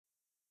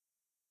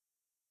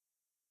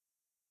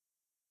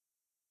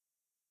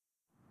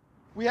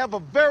we have a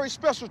very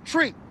special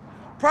treat.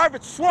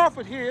 Private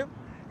Swafford here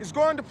is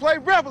going to play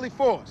reveille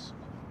for us.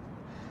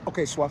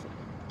 Okay, Swafford,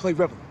 play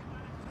reveille.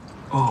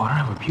 Oh, I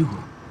don't have a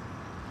bugle.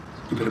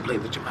 You better play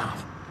with your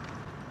mouth.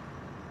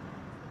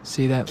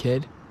 See that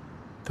kid?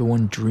 The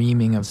one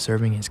dreaming of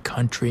serving his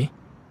country?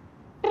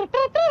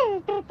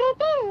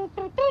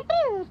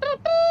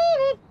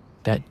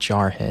 That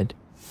jarhead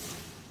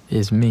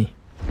is me.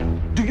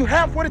 Do you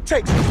have what it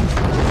takes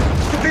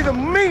to be the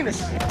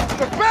meanest,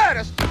 the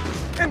baddest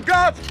in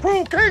God's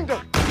cruel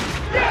kingdom?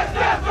 Yes,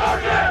 yes,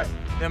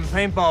 Sergeant! Them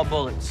paintball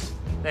bullets,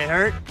 they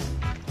hurt?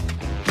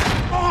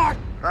 Oh!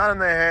 Not in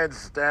the head,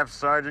 Staff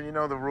Sergeant. You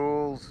know the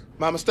rules.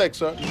 My mistake,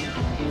 sir.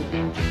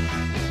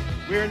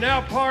 We are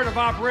now part of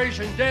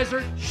Operation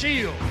Desert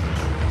Shield.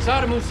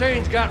 Saddam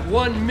Hussein's got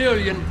 1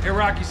 million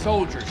Iraqi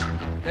soldiers.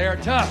 They are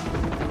tough.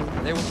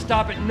 They will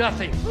stop at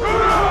nothing.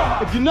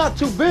 If you're not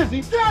too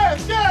busy,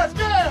 gas,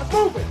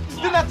 move it.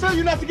 Didn't I tell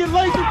you not to get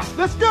lazy?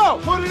 Let's go.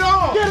 Put it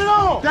on. Get it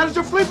on. That is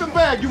your sleeping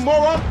bag, you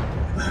moron.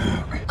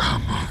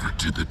 Come over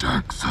to the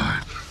dark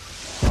side.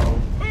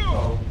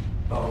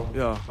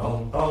 Yeah.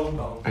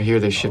 I hear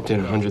they shipped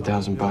in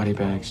 100,000 body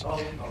bags.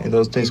 Hey,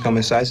 those things come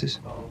in sizes?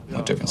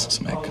 No differences,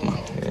 mate. Come on.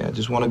 Yeah, I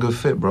just want a good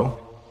fit, bro.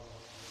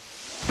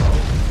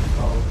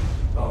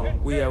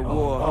 We at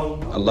war.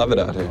 I love it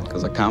out here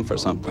because I count for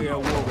something. We at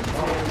war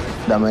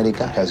with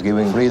America has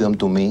given freedom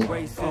to me.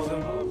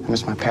 racism. I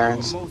miss my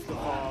parents.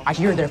 I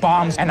hear their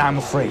bombs and I'm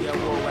afraid.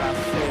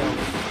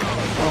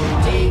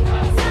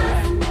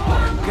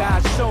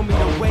 God show me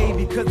the way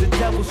because the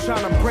devil's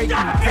trying to break me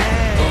down.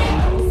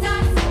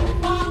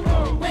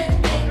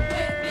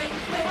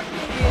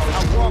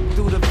 I walk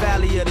through the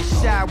valley of the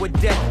shadow where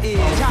death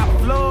is. Top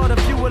floor, the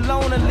view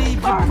alone and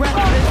leave you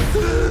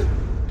breathless.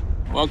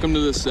 Welcome to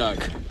the suck.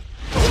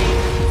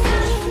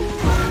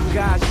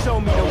 God show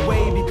me the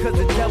way because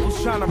the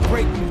devil's trying to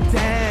break me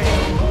down.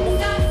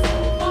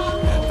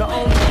 The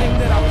only thing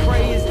that I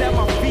pray is that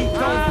my feet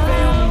don't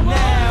fail me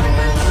now.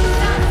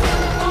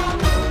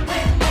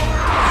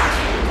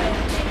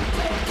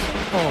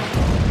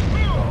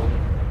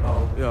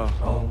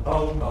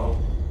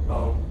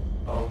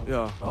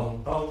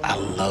 I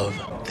love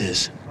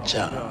this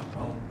job.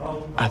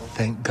 I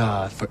thank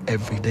God for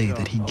every day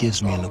that he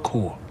gives me in the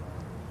Corps.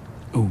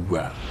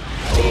 Hoorah.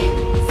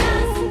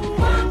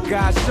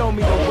 God show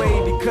me the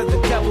way because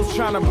the devil's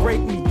trying to break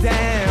me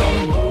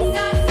down.